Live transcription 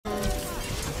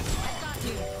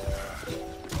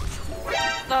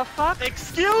The fuck?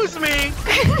 Excuse me!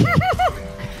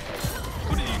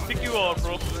 Who do you think you are,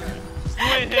 bro? You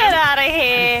ain't Get him. out of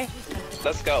here!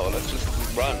 Let's go, let's just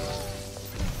run.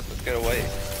 Let's get away.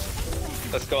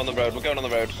 Let's go on the road, we're going on the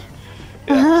road.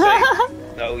 Yeah, safe.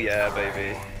 Oh yeah,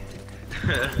 baby.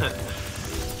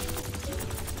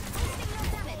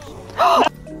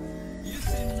 You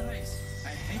seem nice. I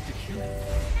hate to kill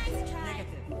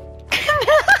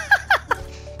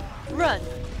you. Run,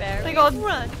 bear. They got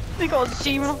Run. They got a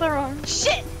demon of their own.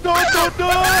 Shit! No, no, no!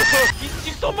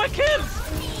 You stole my kills!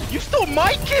 You stole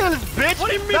my kills, bitch! What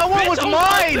do you mean, that one bitch? was I was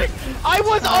mine! ulting. I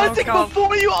was ulting God.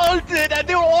 before you ulted, and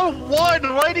they were all one,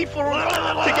 ready for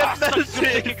to get Suck your dick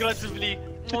melted! aggressively.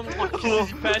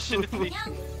 Kisses you passionately.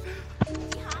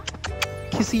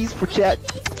 Kisses for chat.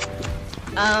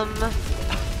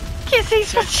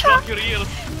 Kisses for Suck chat. your ears.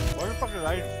 Why the fuck did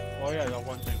I? Oh yeah, that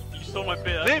one thing. You stole my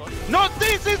bit. No,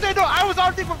 this, no, I was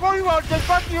ulting before you ulted,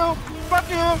 fuck you! Fuck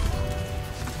you!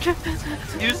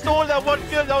 You stole that one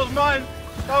kill, that was mine!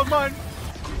 That was mine!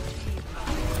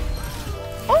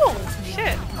 Oh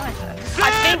shit! Nice.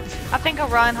 I think a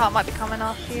Reinhardt might be coming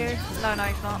after you. No, no,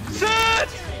 he's not. Sit!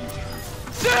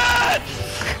 Sit!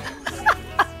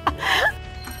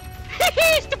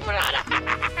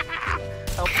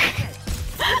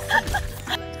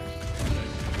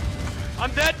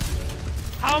 I'm dead!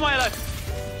 How am I alive?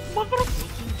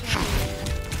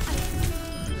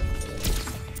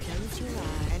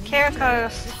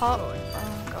 Kiriko's top. Oh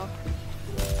god.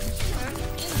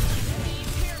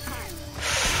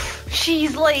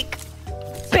 She's like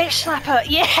bitch slapper.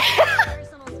 Yeah.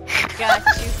 Got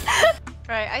you.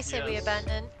 Right, I say we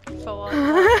abandon for one.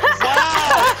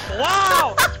 Wow!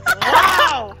 Wow!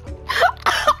 Wow!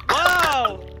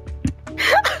 Wow!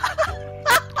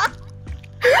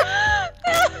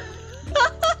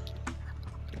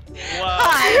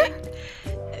 Hi!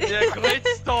 Yeah, great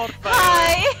start, man.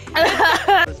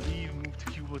 Hi! Let's leave, move to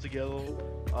Cuba together.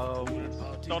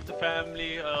 Start the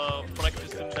family,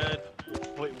 breakfast in bed.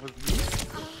 Wait, was me?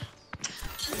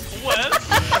 Well,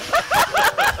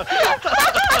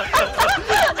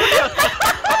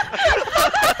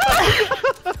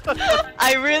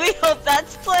 I really hope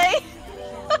that's play.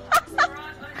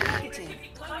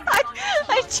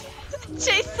 I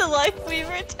chased the life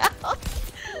weaver down.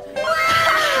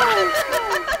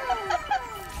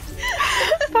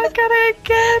 Fuck at it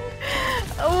again.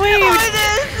 Wait. Oh, it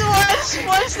is.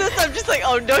 Watch this. I'm just like,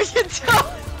 oh no, you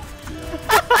don't.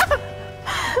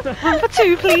 One for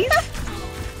two, please.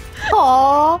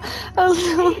 Aww, a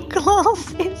little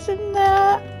glasses in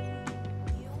there.